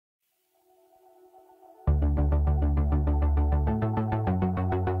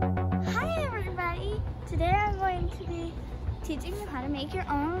teaching you how to make your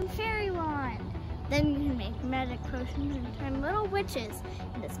own fairy wand. Then you can make magic potions and turn little witches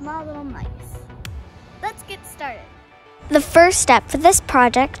into small little mice. Let's get started. The first step for this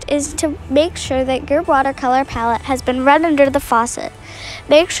project is to make sure that your watercolor palette has been run under the faucet.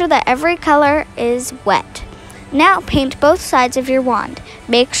 Make sure that every color is wet. Now paint both sides of your wand.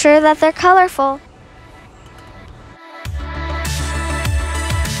 Make sure that they're colorful.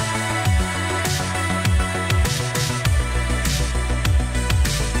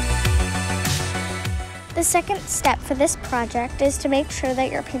 The second step for this project is to make sure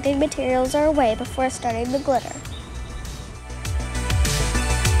that your painting materials are away before starting the glitter.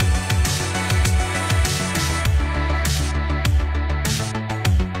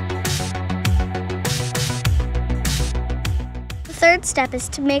 The third step is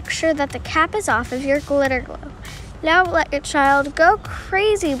to make sure that the cap is off of your glitter glue. Now let your child go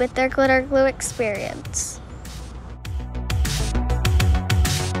crazy with their glitter glue experience.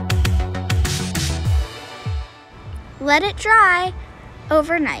 Let it dry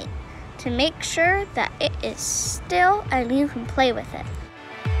overnight to make sure that it is still and you can play with it.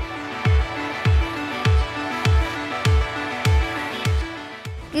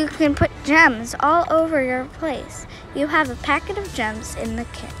 You can put gems all over your place. You have a packet of gems in the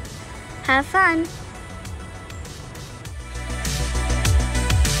kit. Have fun!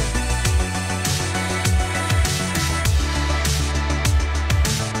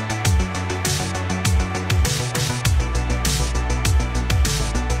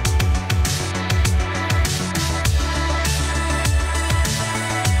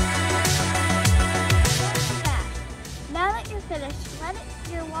 Now that you're finished, let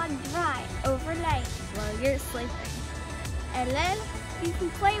your wand dry overnight while you're sleeping. And then you can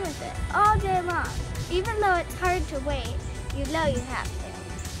play with it all day long. Even though it's hard to wait, you know you have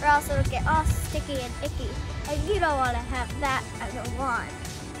to. Or else it'll get all sticky and icky, and you don't want to have that as a wand.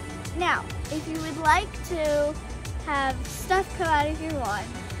 Now, if you would like to have stuff come out of your wand,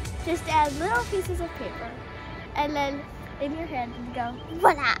 just add little pieces of paper, and then in your hand and go,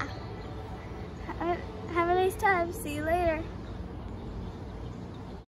 voila! Have a nice time. See you later.